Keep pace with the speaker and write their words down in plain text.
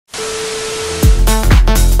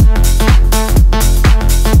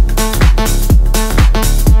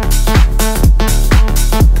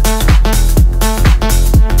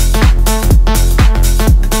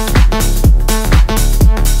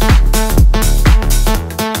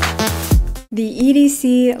The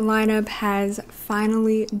EDC lineup has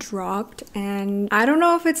finally dropped, and I don't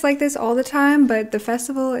know if it's like this all the time, but the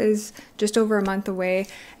festival is just over a month away,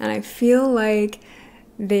 and I feel like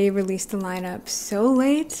they released the lineup so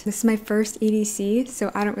late. This is my first EDC,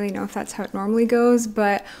 so I don't really know if that's how it normally goes,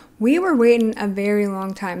 but we were waiting a very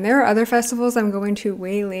long time. There are other festivals I'm going to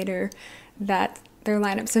way later that their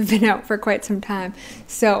lineups have been out for quite some time.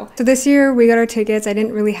 So this year we got our tickets. I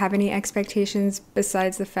didn't really have any expectations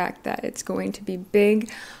besides the fact that it's going to be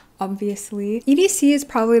big, obviously. EDC is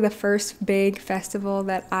probably the first big festival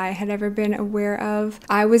that I had ever been aware of.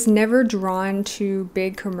 I was never drawn to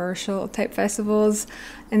big commercial type festivals.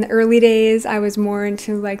 In the early days, I was more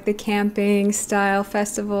into like the camping style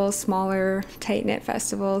festivals, smaller, tight-knit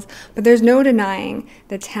festivals. But there's no denying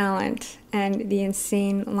the talent and the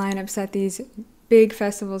insane lineups that these big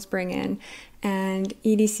festivals bring in, and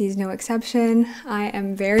EDC is no exception. I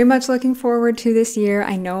am very much looking forward to this year.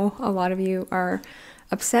 I know a lot of you are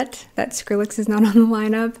upset that Skrillex is not on the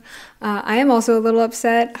lineup. I am also a little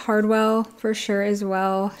upset. Hardwell for sure as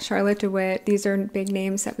well. Charlotte DeWitt. These are big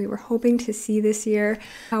names that we were hoping to see this year.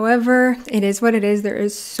 However, it is what it is. There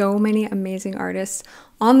is so many amazing artists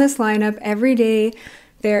on this lineup every day.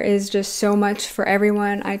 There is just so much for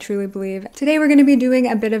everyone, I truly believe. Today we're going to be doing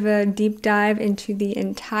a bit of a deep dive into the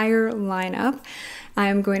entire lineup.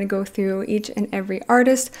 I'm going to go through each and every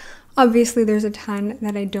artist. Obviously there's a ton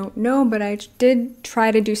that I don't know, but I did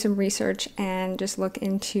try to do some research and just look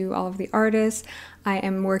into all of the artists. I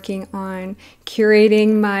am working on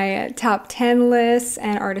curating my top 10 lists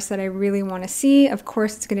and artists that I really want to see. Of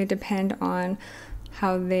course, it's going to depend on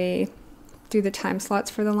how they do the time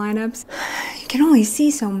slots for the lineups. You can only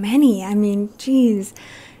see so many. I mean, geez.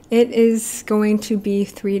 It is going to be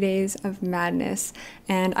 3 days of madness,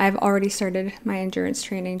 and I've already started my endurance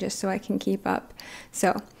training just so I can keep up.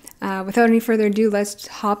 So without any further ado, let's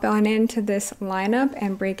hop on into this lineup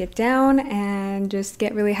and break it down and just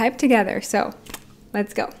get really hyped together. So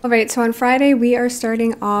let's go. All right, so on Friday, we are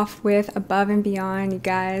starting off with Above and Beyond. You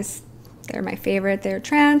guys, they're my favorite. They're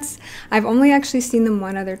Trance. I've only actually seen them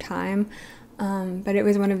one other time. But it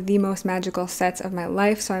was one of the most magical sets of my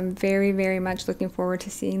life, so I'm very, very much looking forward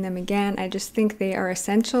to seeing them again. I just think they are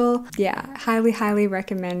essential. Yeah, highly, highly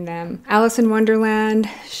recommend them. Alice in Wonderland,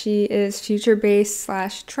 she is future bass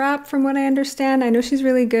 / trap from what I understand. I know she's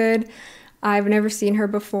really good. I've never seen her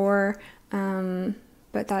before,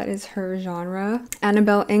 but that is her genre.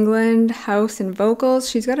 Annabelle England, house and vocals.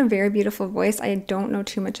 She's got a very beautiful voice. I don't know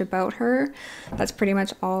too much about her. That's pretty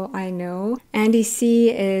much all I know. Andy C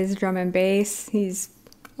is drum and bass. He's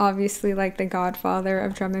obviously like the godfather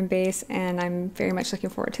of drum and bass, and I'm very much looking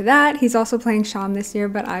forward to that. He's also playing Sham this year,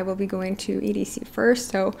 but I will be going to EDC first,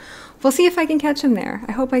 so we'll see if I can catch him there.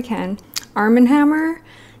 I hope I can. Arm & Hammer,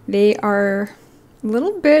 they are a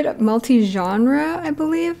little bit multi-genre, I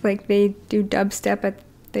believe. Like they do dubstep, but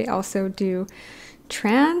they also do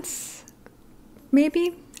trance,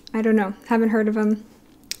 maybe? I don't know. Haven't heard of them.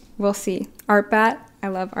 We'll see. Artbat, I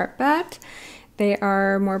love Artbat. They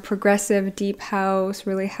are more progressive, deep house,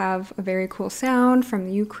 really have a very cool sound from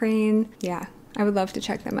the Ukraine. Yeah, I would love to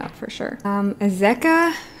check them out for sure.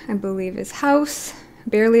 Azeka, I believe is house.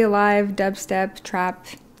 Barely Alive, dubstep, trap,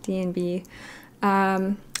 D&B.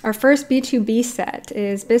 Our first B2B set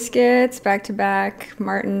is Biscuits, Back to Back,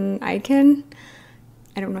 Martin Eichen.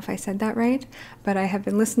 I don't know if I said that right, but I have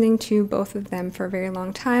been listening to both of them for a very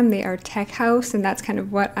long time. They are tech house, and that's kind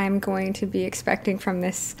of what I'm going to be expecting from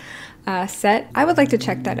this set. I would like to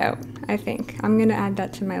check that out, I think. I'm going to add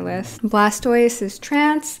that to my list. Blastoise is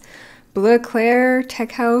trance. Bleu Claire,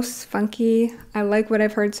 tech house, funky. I like what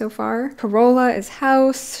I've heard so far. Corolla is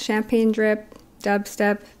house. Champagne Drip,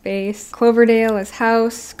 dubstep, bass. Cloverdale is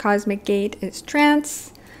house. Cosmic Gate is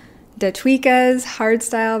trance. Da Tweeka's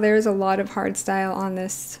Hardstyle. There's a lot of Hardstyle on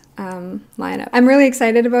this lineup. I'm really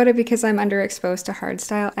excited about it because I'm underexposed to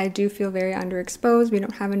Hardstyle. I do feel very underexposed. We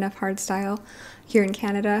don't have enough Hardstyle here in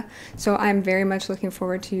Canada, so I'm very much looking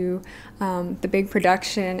forward to the big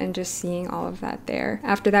production and just seeing all of that there.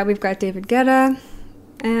 After that, we've got David Guetta.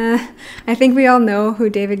 I think we all know who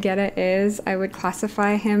David Guetta is. I would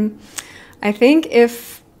classify him. I think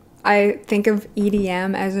if I think of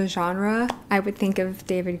EDM as a genre, I would think of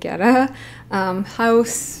David Guetta.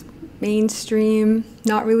 House, mainstream,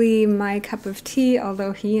 not really my cup of tea,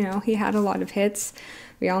 although he had a lot of hits.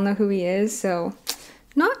 We all know who he is, so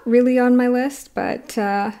not really on my list, but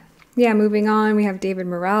yeah, moving on, we have David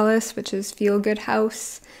Morales, which is Feel Good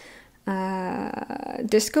House.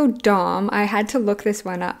 Disco Dom, I had to look this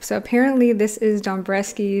one up. So apparently this is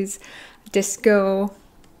Dombresky's disco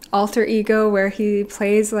alter ego, where he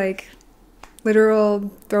plays like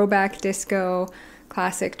literal throwback disco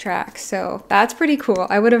classic tracks. So that's pretty cool.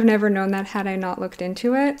 I would have never known that had I not looked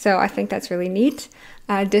into it. So I think that's really neat.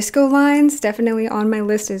 Disco Lines, definitely on my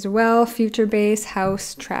list as well. Future bass,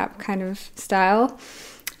 house, trap kind of style.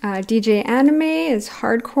 DJ Anime is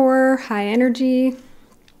hardcore, high energy.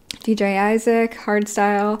 DJ Isaac,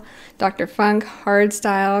 hardstyle. Dr. Funk,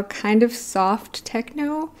 hardstyle, kind of soft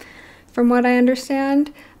techno, from what I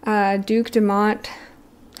understand. Duke Dumont,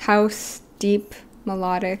 house, deep,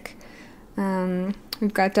 melodic.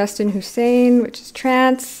 We've got Dustin Hussein, which is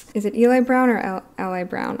trance. Is it Eli Brown or Li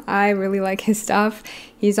Brown? I really like his stuff.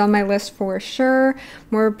 He's on my list for sure.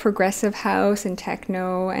 More progressive house and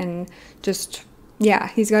techno and just, yeah,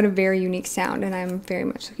 he's got a very unique sound and I'm very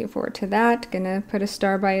much looking forward to that. Gonna put a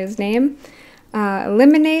star by his name.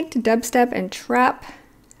 Eliminate, dubstep and trap.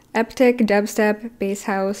 Eptic, dubstep, bass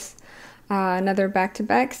house. Another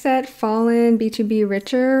back-to-back set, Fallen, B2B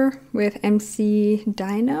Richer with MC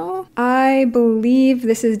Dino. I believe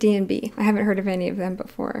this is D&B. I haven't heard of any of them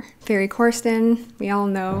before. Ferry Corsten, we all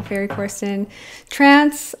know Ferry Corsten.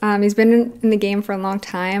 Trance, he's been in the game for a long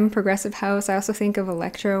time. Progressive house, I also think of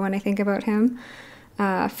electro when I think about him.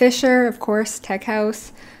 Fisher, of course, tech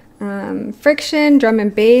house. Friction, drum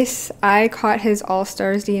and bass. I caught his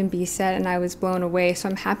All-Stars D&B set and I was blown away, so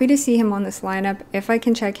I'm happy to see him on this lineup. If I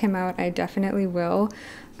can check him out, I definitely will,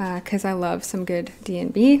 because I love some good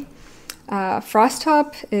D&B.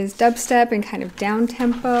 Frosttop is dubstep and kind of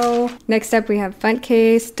down-tempo. Next up we have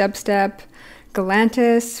Funtcase, dubstep.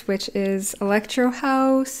 Galantis, which is electro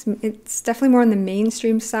house. It's definitely more on the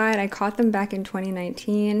mainstream side. I caught them back in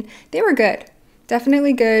 2019. They were good.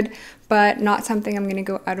 Definitely good, but not something I'm going to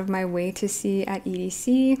go out of my way to see at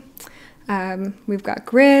EDC. We've got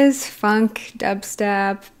Grizz, funk,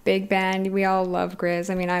 dubstep, big band. We all love Grizz.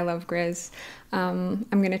 I mean, I love Grizz. I'm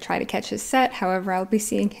going to try to catch his set. However, I'll be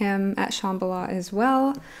seeing him at Shambhala as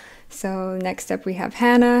well. So next up we have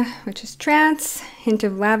Hannah, which is trance. Hint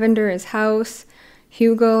of Lavender is house.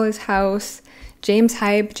 Hugo is house. James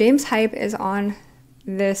Hype. James Hype is on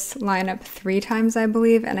this lineup 3 times, I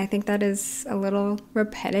believe, and I think that is a little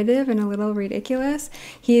repetitive and a little ridiculous.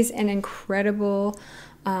 He's an incredible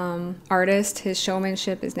artist. His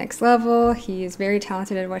showmanship is next level. He is very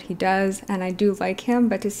talented at what he does, and I do like him,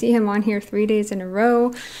 but to see him on here 3 days in a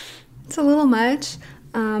row, it's a little much,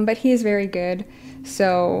 but he is very good.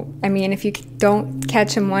 So, I mean, if you don't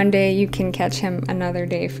catch him one day, you can catch him another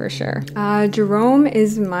day for sure. Jerome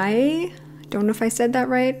is my, don't know if I said that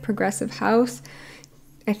right, progressive house.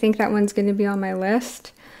 I think that one's going to be on my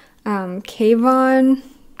list. Kayvon,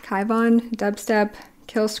 dubstep,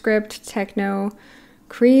 Killscript, techno,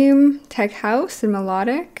 Cream, tech house and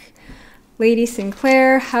melodic. Lady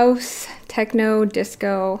Sinclair, house, techno,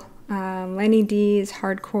 disco. Lenny D is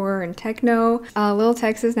hardcore and techno. Lil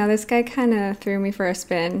Texas, now this guy kind of threw me for a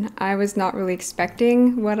spin. I was not really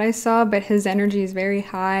expecting what I saw, but his energy is very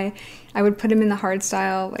high. I would put him in the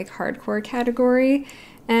hardstyle, like hardcore category.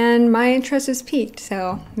 And my interest is piqued,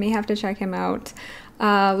 so may have to check him out.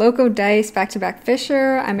 Loco Dice, back-to-back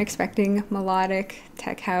Fisher. I'm expecting melodic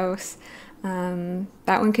tech house. That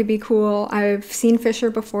one could be cool. I've seen Fisher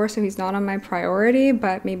before, so he's not on my priority,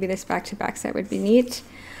 but maybe this back-to-back set would be neat.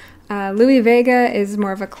 Louis Vega is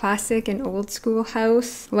more of a classic and old school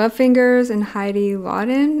house. Love Fingers and Heidi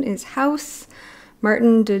Lawden is house.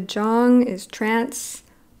 Martin De Jong is trance.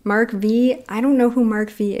 Mark V, I don't know who Mark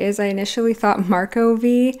V is. I initially thought Marco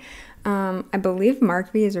V. I believe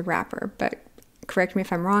Mark V is a rapper, but correct me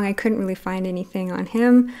if I'm wrong. I couldn't really find anything on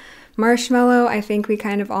him. Marshmello, I think we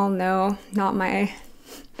kind of all know, not my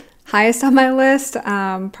highest on my list.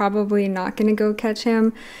 Probably not going to go catch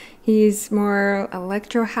him. He's more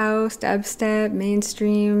electro house, dubstep,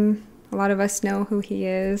 mainstream. A lot of us know who he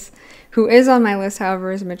is. Who is on my list,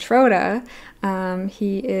 however, is Matroda.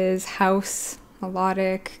 He is house,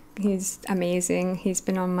 melodic. He's amazing. He's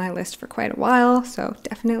been on my list for quite a while, so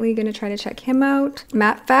definitely going to try to check him out.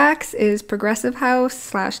 Matt Fax is progressive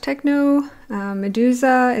house / techno.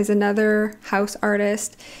 Medusa is another house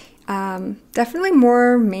artist. Definitely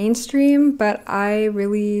more mainstream, but I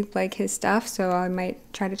really like his stuff, so I might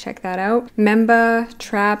try to check that out. Memba,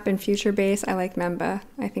 trap, and future bass. I like Memba.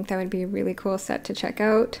 I think that would be a really cool set to check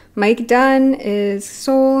out. Mike Dunn is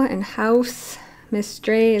soul and house. Miss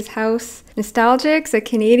Stray is house. Nostalgic's a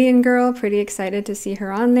Canadian girl. Pretty excited to see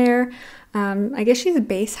her on there. I guess she's a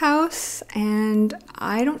bass house, and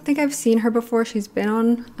I don't think I've seen her before. She's been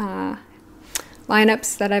on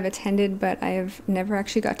lineups that I've attended, but I have never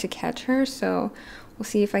actually got to catch her, so we'll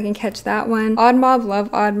see if I can catch that one. Odd Mob, love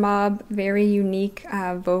Odd Mob, very unique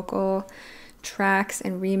vocal tracks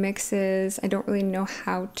and remixes. I don't really know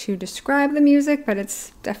how to describe the music, but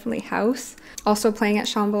it's definitely house. Also playing at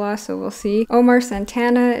Shambhala, so we'll see. Omar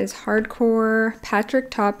Santana is hardcore.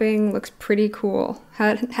 Patrick Topping looks pretty cool.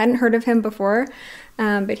 Hadn't heard of him before,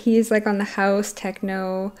 but he's like on the house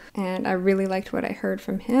techno, and I really liked what I heard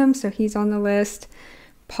from him, so he's on the list.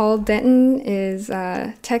 Paul Denton is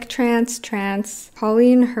tech trance.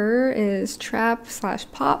 Pauline Her is trap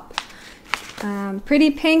 / pop.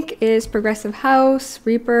 Pretty Pink is progressive house.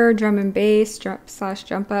 Reaper, drum and bass /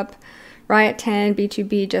 jump up. Riot 10,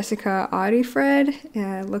 B2B, Jessica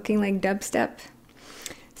Audifred, looking like dubstep.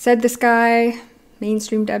 Said the Sky,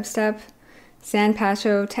 mainstream dubstep. San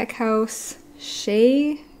Pacho, tech house.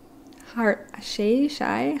 Shy,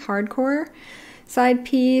 hardcore. Side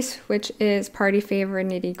Piece, which is Party Favor,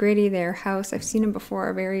 Nitty Gritty, their house. I've seen them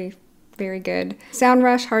before, very, very good. Sound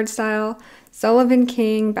Rush, Hardstyle. Sullivan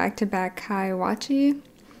King, back-to-back Kaiwachi.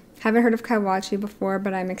 Haven't heard of Kaiwachi before,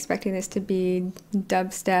 but I'm expecting this to be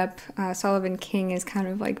dubstep. Sullivan King is kind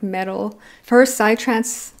of like metal. First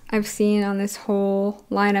psytrance I've seen on this whole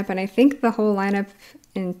lineup, and I think the whole lineup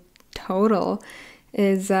in total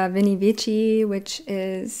is Vinny Vici, which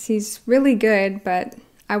is, he's really good, but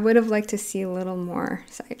I would have liked to see a little more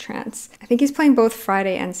psytrance. I think he's playing both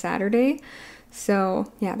Friday and Saturday. So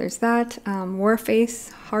yeah, there's that.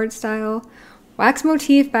 Warface, Hardstyle. Wax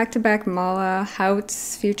Motif, back-to-back Mala,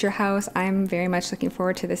 Houts, Future House. I'm very much looking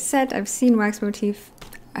forward to this set. I've seen Wax Motif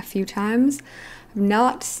a few times. I've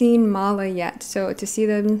not seen Mala yet, so to see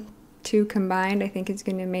them two combined, I think it's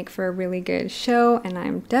going to make for a really good show, and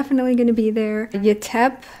I'm definitely going to be there.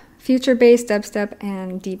 Yatep, future bass, dubstep,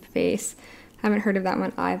 and deep bass. Haven't heard of that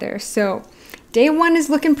one either. So day one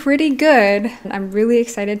is looking pretty good. I'm really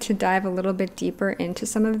excited to dive a little bit deeper into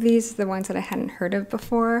some of these, the ones that I hadn't heard of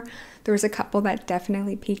before. There was a couple that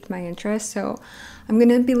definitely piqued my interest, so I'm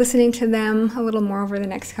gonna be listening to them a little more over the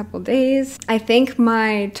next couple days. I think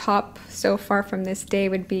my top so far from this day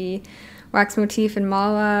would be Wax Motif and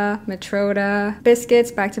Mala, Matroda,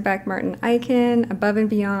 Biscuits, back-to-back Martin Eichen, Above and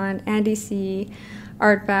Beyond, Andy C,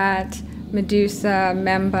 Artbat, Medusa,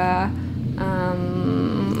 Memba,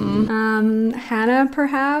 Hannah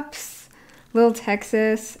perhaps, Lil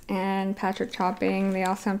Texas, and Patrick Topping. They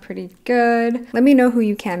all sound pretty good. Let me know who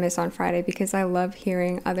you can't miss on Friday, because I love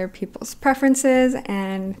hearing other people's preferences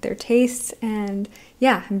and their tastes, and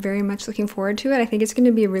yeah, I'm very much looking forward to it. I think it's going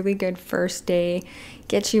to be a really good first day,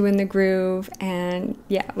 get you in the groove, and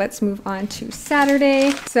yeah, let's move on to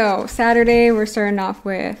Saturday. So Saturday, we're starting off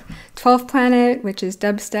with 12th Planet, which is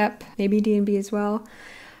dubstep, maybe D&B as well.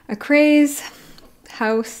 A Craze,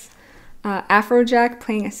 house, Afrojack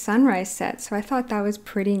playing a sunrise set, so I thought that was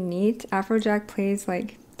pretty neat. Afrojack plays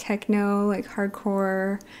like techno, like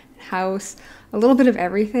hardcore, house, a little bit of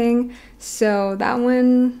everything, so that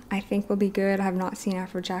one I think will be good. I have not seen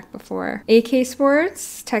Afrojack before. AK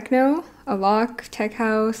Sports, techno. Alok, tech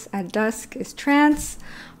house. At Dusk is trance.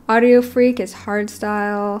 Audio Freak is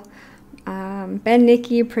hardstyle. Ben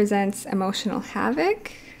Nicky presents Emotional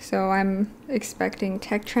Havoc, so I'm expecting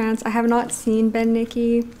tech trance. I have not seen Ben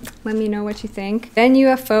Nicky. Let me know what you think. Ben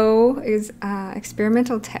UFO is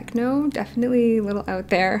experimental techno, definitely a little out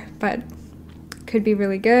there, but could be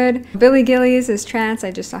really good. Billy Gillies is trance.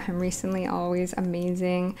 I just saw him recently, always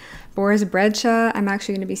amazing. Boris Bredshaw, I'm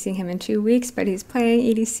actually going to be seeing him in 2 weeks, but he's playing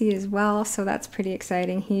EDC as well, so that's pretty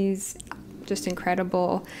exciting. He's just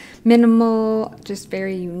incredible, minimal, just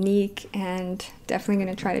very unique, and definitely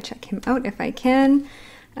going to try to check him out if I can.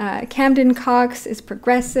 Camden Cox is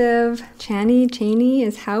progressive. Chaney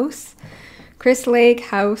is house. Chris Lake,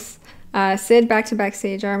 house. Sid, back-to-back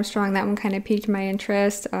Sage Armstrong, that one kind of piqued my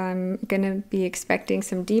interest. I'm gonna be expecting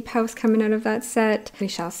some deep house coming out of that set. We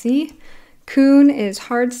shall see. Kuhn is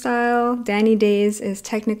hardstyle. Danny Days is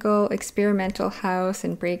technical, experimental house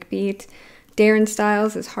and breakbeat. Darren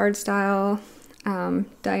Styles is hardstyle.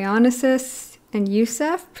 Dionysus and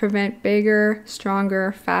Yusef prevent bigger,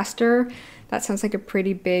 stronger, faster. That sounds like a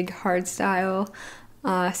pretty big hardstyle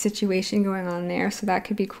situation going on there, so that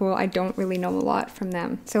could be cool. I don't really know a lot from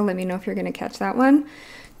them, so let me know if you're gonna catch that one.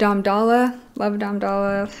 Dom Dalla, love Dom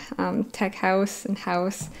Dalla, tech house and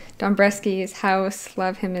house. Dombresky is house,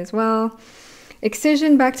 love him as well.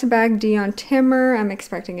 Excision, back-to-back Dion Timmer. I'm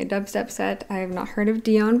expecting a dubstep set. I have not heard of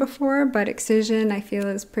Dion before, but Excision I feel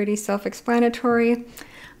is pretty self-explanatory.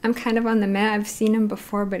 I'm kind of on the meh. I've seen him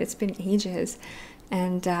before, but it's been ages,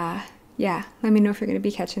 and yeah, let me know if you're going to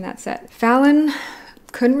be catching that set. Fallon,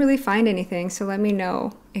 couldn't really find anything, so let me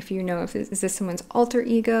know if you know if is this someone's alter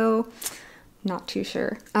ego. Not too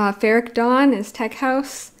sure. Ferric Dawn is tech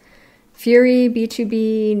house. Fury,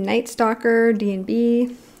 B2B, Night Stalker,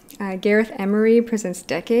 D&B. Gareth Emery presents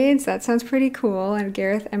Decades. That sounds pretty cool. And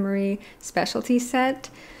Gareth Emery specialty set.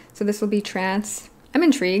 So this will be trance. I'm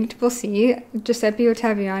intrigued. We'll see. Giuseppe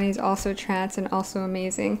Ottaviani is also trance and also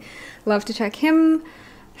amazing. Love to check him.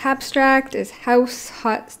 Abstract is house.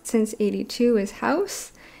 Hot Since 82 is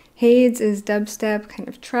house. Hades is dubstep, kind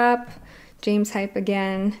of trap. James Hype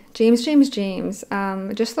again. James.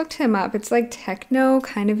 Just looked him up. It's like techno,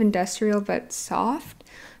 kind of industrial, but soft.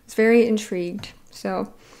 I was very intrigued.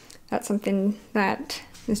 So that's something that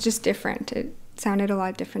is just different. It sounded a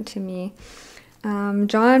lot different to me.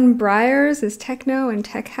 John Bryars is techno and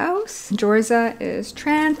tech house. Jorza is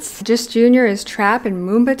trance. Just Junior is trap and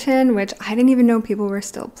Moombaton, which I didn't even know people were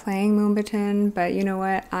still playing Moombaton, but you know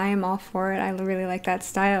what? I am all for it. I really like that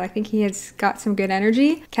style. I think he has got some good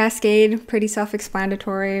energy. Cascade, pretty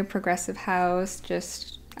self-explanatory. Progressive house,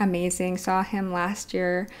 just amazing. Saw him last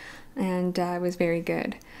year and it was very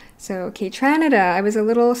good. So K-Tranada, I was a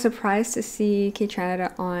little surprised to see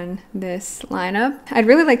K-Tranada on this lineup. I'd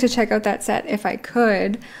really like to check out that set if I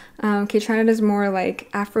could. K-Tranada is more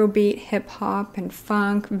like Afrobeat, hip hop, and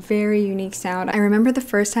funk, very unique sound. I remember the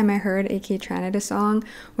first time I heard a K-Tranada song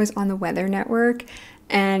was on the Weather Network,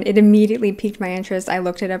 and it immediately piqued my interest. I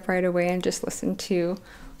looked it up right away and just listened to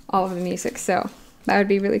all of the music, so that would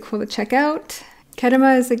be really cool to check out.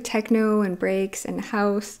 Kedema is like techno and breaks and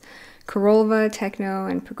house. Korolva, techno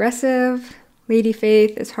and progressive. Lady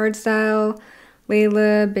Faith is hardstyle.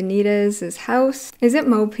 Layla Benitez is house. Is it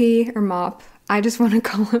Mopey or Mop? I just want to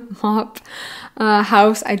call it Mop.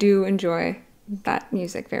 House, I do enjoy that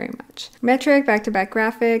music very much. Metric, back-to-back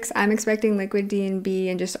graphics. I'm expecting Liquid D&B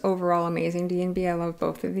and just overall amazing D&B. I love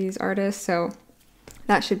both of these artists, so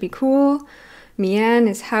that should be cool. Mian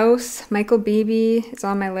is house. Michael Beebe is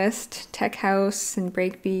on my list. Tech house and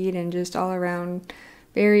breakbeat and just all around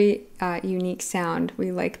very unique sound.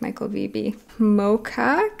 We like Michael Beebe.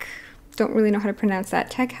 Mokak, don't really know how to pronounce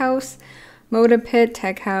that. Tech house. Moda Pit,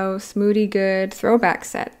 tech house. Moody Good, throwback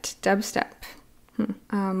set, dubstep.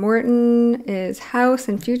 Morton is house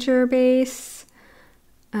and future bass.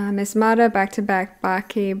 Miss Mata, back-to-back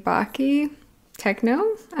Baki, techno.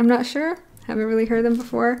 I'm not sure. Haven't really heard them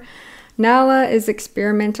before. Nala is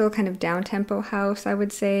experimental, kind of down-tempo house, I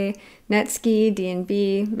would say. Netski,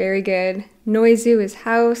 D&B, very good. Noizu is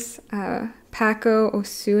house. Paco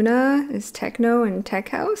Osuna is techno and tech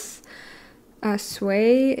house.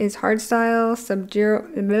 Sway is hardstyle.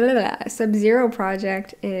 Sub-Zero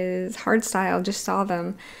Project is hardstyle. Just saw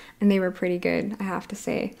them, and they were pretty good, I have to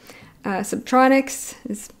say. Subtronics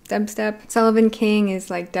is dubstep. Sullivan King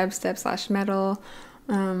is like dubstep / metal.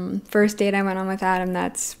 First date I went on with Adam,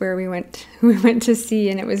 that's where we went to see,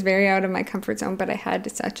 and it was very out of my comfort zone, but I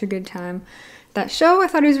had such a good time. That show, I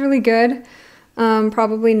thought it was really good.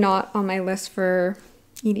 Probably not on my list for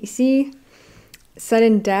EDC.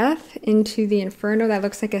 Sudden Death, Into the Inferno, that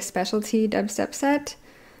looks like a specialty dubstep set.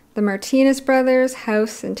 The Martinez Brothers,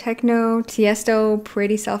 house and techno. Tiesto,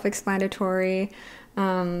 pretty self-explanatory.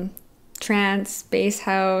 Trance, bass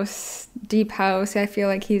house, deep house. I feel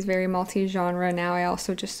like he's very multi-genre now. I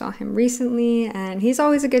also just saw him recently, and he's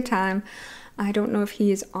always a good time. I don't know if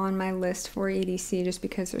he is on my list for EDC just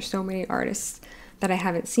because there's so many artists that I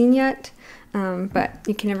haven't seen yet, but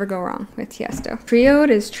you can never go wrong with Tiesto.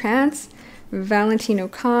 Triode is trance. Valentino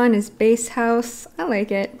Khan is bass house. I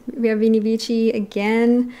like it. We have Vini Vici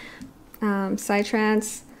again.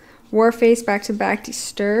 Psytrance. Warface, back-to-back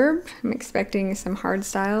Disturbed. I'm expecting some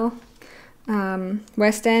hardstyle.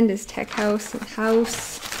 West End is tech house and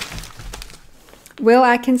house. Will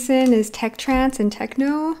Atkinson is tech trance and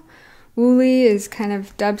techno. Wooly is kind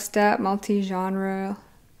of dubstep, multi-genre,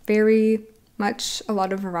 very much a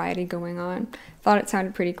lot of variety going on. Thought it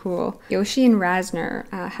sounded pretty cool. Yoshi and Rasner,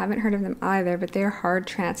 haven't heard of them either, but they're hard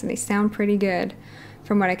trance and they sound pretty good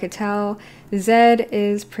from what I could tell. Zed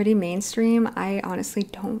is pretty mainstream. I honestly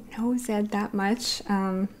don't know Zed that much,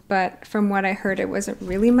 but from what I heard, it wasn't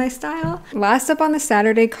really my style. Last Up on the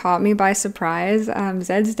Saturday caught me by surprise.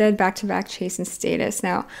 Zed's Dead, back-to-back Chase and Status.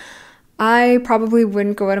 Now, I probably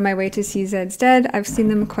wouldn't go out of my way to see Zed's Dead. I've seen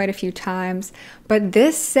them quite a few times, but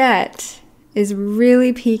this set is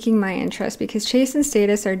really piquing my interest because Chase and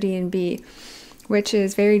Status are D&B, which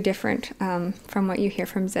is very different from what you hear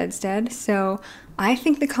from Zed's Dead. So I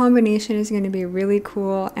think the combination is going to be really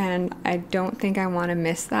cool, and I don't think I want to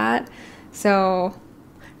miss that. So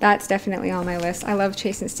that's definitely on my list. I love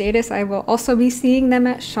Chase and Status. I will also be seeing them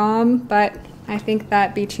at Sham, but I think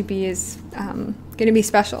that B2B is going to be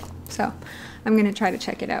special. So I'm going to try to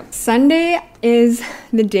check it out. Sunday is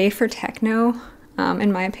the day for techno.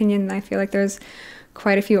 In my opinion, I feel like there's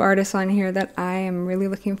quite a few artists on here that I am really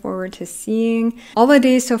looking forward to seeing. All the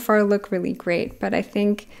days so far look really great, but I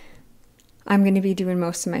think I'm going to be doing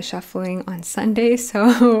most of my shuffling on Sunday.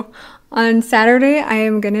 So on Saturday, I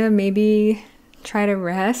am going to maybe try to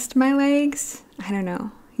rest my legs. I don't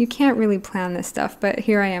know. You can't really plan this stuff, but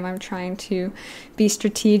here I am. I'm trying to be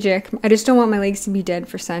strategic. I just don't want my legs to be dead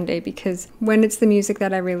for Sunday, because when it's the music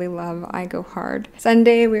that I really love, I go hard.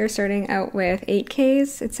 Sunday, we are starting out with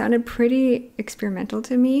 8Ks. It sounded pretty experimental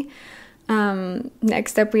to me.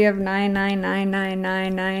 Next up, we have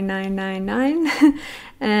 999999999,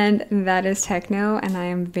 and that is techno, and I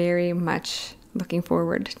am very much looking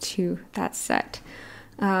forward to that set.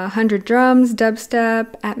 100 drums,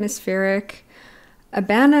 dubstep, atmospheric. A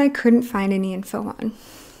band I couldn't find any info on.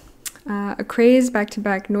 A Craze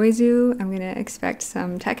back-to-back Noizu. I'm gonna expect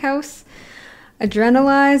some tech house.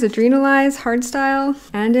 Adrenalize, Hardstyle.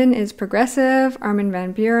 Andon is progressive. Armin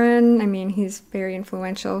van Buuren, I mean, he's very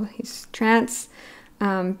influential. He's trance.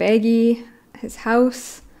 Baggy, his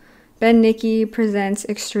house. Ben Nicky presents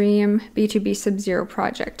Extreme B2B Sub-Zero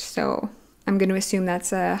project. So I'm going to assume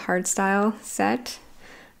that's a hardstyle set.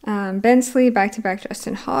 Bensley, back-to-back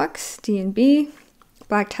Justin Hawks, D&B.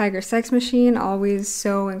 Black Tiger Sex Machine, always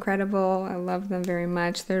so incredible. I love them very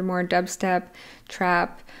much. They're more dubstep,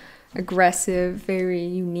 trap, aggressive, very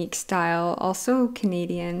unique style, also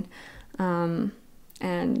Canadian. And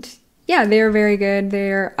yeah, they're very good.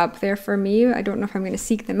 They're up there for me. I don't know if I'm going to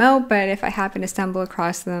seek them out, but if I happen to stumble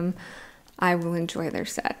across them, I will enjoy their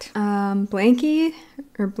set. Blanky,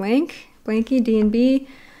 D&B.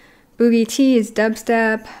 Boogie T is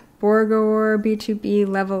dubstep. Borgor, B2B,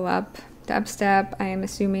 Level Up, dubstep, I am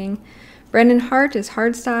assuming. Brendan Hart is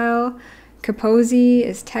hardstyle. Capozzi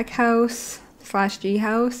is tech house / G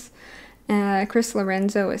house. Chris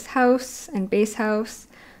Lorenzo is house and bass house.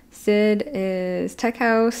 Sid is tech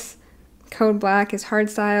house. Code Black is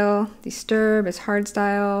hardstyle. Disturb is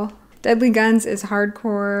hardstyle. Deadly Guns is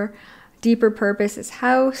hardcore. Deeper Purpose is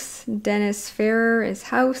house. Dennis Ferrer is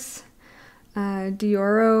house.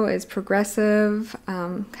 Dioro is progressive,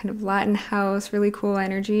 kind of Latin house, really cool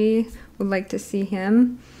energy. Would like to see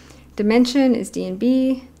him. Dimension is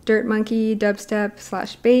D&B. Dirt Monkey, dubstep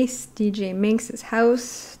 / bass. DJ Minx is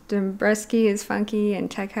house. Dombreski is funky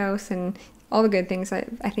and tech house and all the good things. I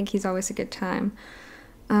think he's always a good time.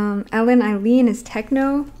 Ellen Eileen is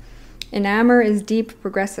techno. Enamor is deep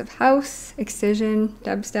progressive house. Excision,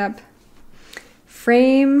 dubstep.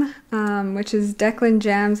 Frame, which is Declan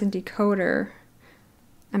Jams and Decoder.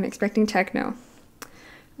 I'm expecting techno.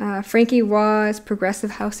 Frankie Wah is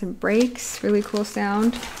progressive house and breaks. Really cool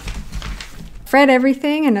sound. Fred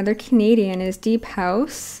Everything, another Canadian, is deep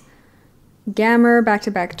house. Gammer,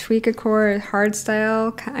 back-to-back Tweakacore,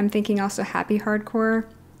 hardstyle. I'm thinking also happy hardcore.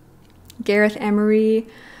 Gareth Emery,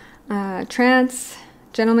 trance.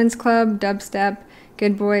 Gentleman's Club, dubstep.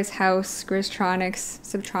 Good Boys, house, Grizztronics,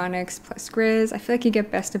 Subtronics plus Grizz. I feel like you get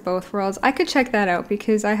best of both worlds. I could check that out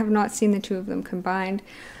because I have not seen the two of them combined.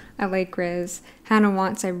 I like Grizz. Hannah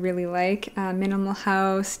Wants I really like. Minimal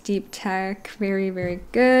house, deep tech, very, very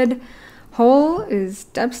good. Hole is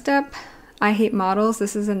dubstep. I Hate Models.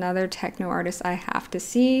 This is another techno artist I have to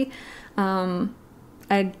see.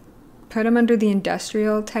 I'd put him under the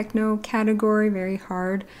industrial techno category, very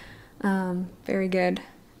hard. Very good.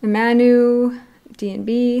 Emanu,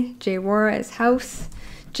 D&B. Jay Wara is house.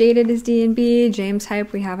 Jaded is D&B. James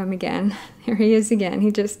Hype, we have him again. Here he is again.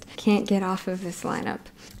 He just can't get off of this lineup.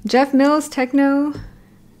 Jeff Mills, techno.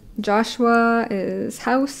 Joshua is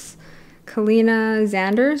house. Kalina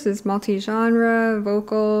Zanders is multi-genre,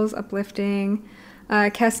 vocals, uplifting.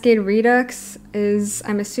 Cascade Redux is,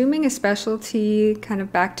 I'm assuming, a specialty, kind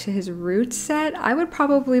of back to his roots set. I would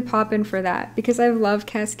probably pop in for that because I love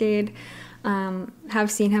Cascade. Have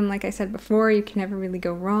seen him, like I said before, you can never really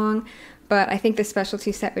go wrong. But I think the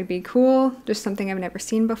specialty set would be cool, just something I've never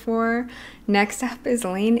seen before. Next up is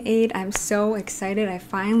Lane 8. I'm so excited. I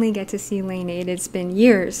finally get to see Lane 8. It's been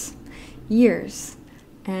years.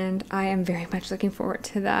 And I am very much looking forward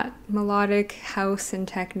to that. Melodic house and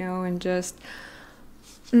techno and just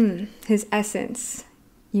his essence.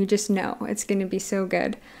 You just know it's going to be so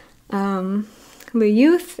good. Le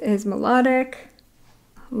Youth is melodic.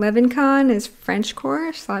 Levincon is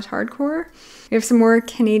Frenchcore / hardcore. We have some more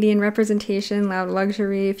Canadian representation, Loud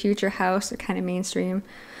Luxury, Future House, are kind of mainstream.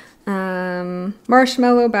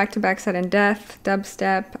 Marshmallow, back-to-back Sudden Death,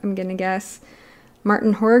 dubstep, I'm gonna guess.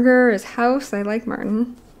 Martin Horger is house, I like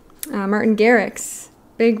Martin. Martin Garrix,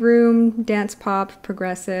 big room, dance pop,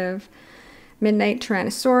 progressive. Midnight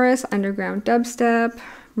Tyrannosaurus, underground dubstep.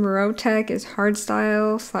 Morotech is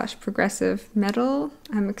hardstyle / progressive metal.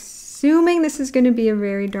 I'm assuming this is going to be a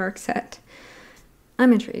very dark set.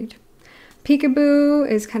 I'm intrigued. Peekaboo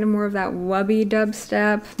is kind of more of that wubby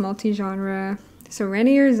dubstep, multi-genre. So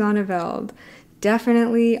Reinier Zonneveld,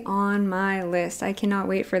 definitely on my list. I cannot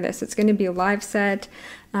wait for this. It's going to be a live set,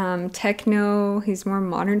 techno. He's more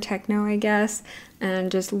modern techno, I guess,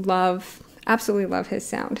 and just absolutely love his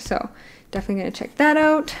sound. So definitely going to check that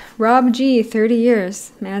out. Rob G, 30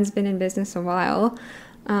 years. Man's been in business a while.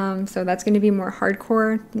 So that's going to be more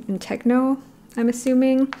hardcore and techno, I'm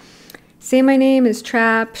assuming. Say My Name is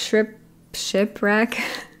trap. Shipwreck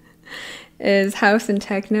is house and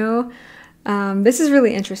techno. This is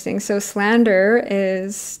really interesting. So Slander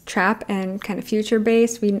is trap and kind of future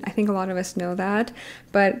based. I think a lot of us know that.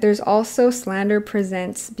 But there's also Slander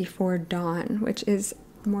Presents Before Dawn, which is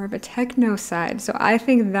more of a techno side. So I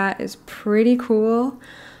think that is pretty cool.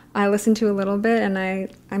 I listened to a little bit, and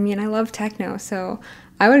I mean, I love techno, so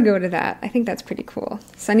I would go to that. I think that's pretty cool.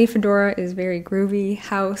 Sunny Fedora is very groovy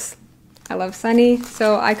house. I love Sunny,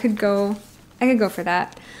 so I could go for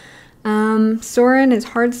that. Soren is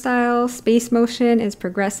hardstyle. Space Motion is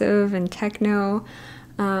progressive and techno.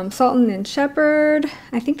 Sultan and Shepherd,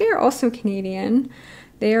 I think they are also Canadian.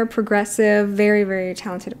 They are progressive, very, very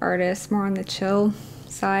talented artists, more on the chill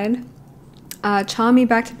side. Chami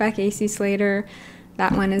back-to-back AC Slater.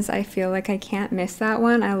 That one is, I feel like I can't miss that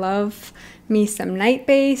one. I love me some night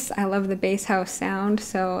bass. I love the bass house sound,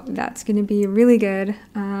 so that's going to be really good.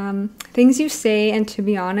 Things You Say, and to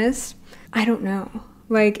be honest, I don't know.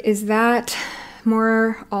 Like, is that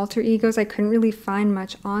more alter egos? I couldn't really find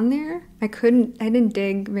much on there. I didn't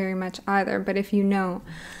dig very much either, but if you know,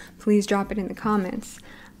 please drop it in the comments.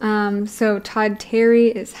 So Todd Terry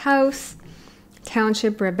is house.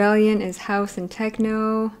 Township Rebellion is house and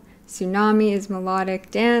techno. Tsunami is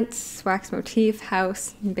melodic dance. Wax Motif,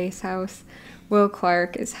 house and bass house. Will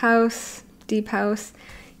Clark is house, deep house.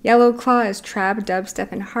 Yellow Claw is trap,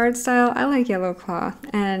 dubstep, and hardstyle. I like Yellow Claw.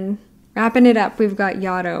 And wrapping it up, we've got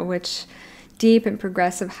Yotto, which deep and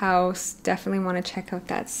progressive house. Definitely want to check out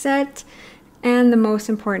that set. And the most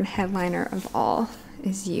important headliner of all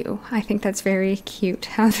is You. I think that's very cute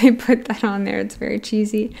how they put that on there. It's very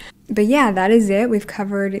cheesy. But yeah, that is it. We've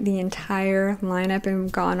covered the entire lineup and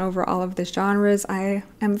gone over all of the genres. I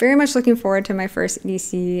am very much looking forward to my first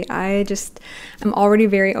EDC. I'm already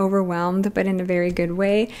very overwhelmed, but in a very good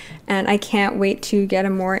way. And I can't wait to get a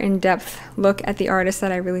more in-depth look at the artists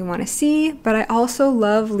that I really want to see. But I also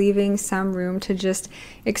love leaving some room to just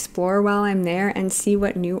explore while I'm there and see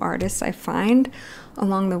what new artists I find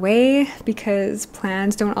along the way, because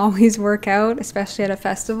plans don't always work out, especially at a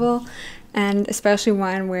festival. And especially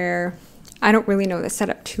one where I don't really know the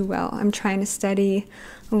setup too well. I'm trying to study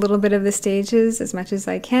a little bit of the stages as much as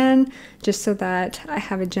I can, just so that I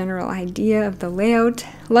have a general idea of the layout.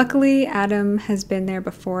 Luckily, Adam has been there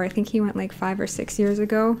before. I think he went like 5 or 6 years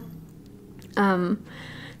ago.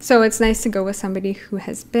 So it's nice to go with somebody who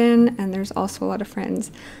has been, and there's also a lot of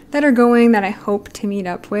friends that are going that I hope to meet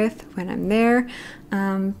up with when I'm there.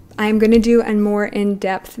 I'm going to do a more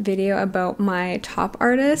in-depth video about my top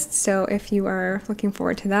artists, so if you are looking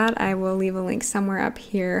forward to that, I will leave a link somewhere up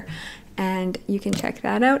here and you can check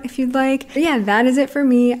that out if you'd like. But yeah, that is it for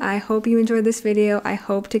me. I hope you enjoyed this video. I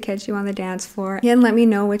hope to catch you on the dance floor. Again, let me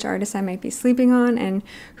know which artists I might be sleeping on and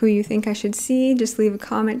who you think I should see. Just leave a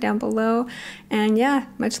comment down below. And yeah,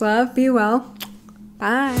 much love. Be well.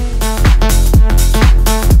 Bye.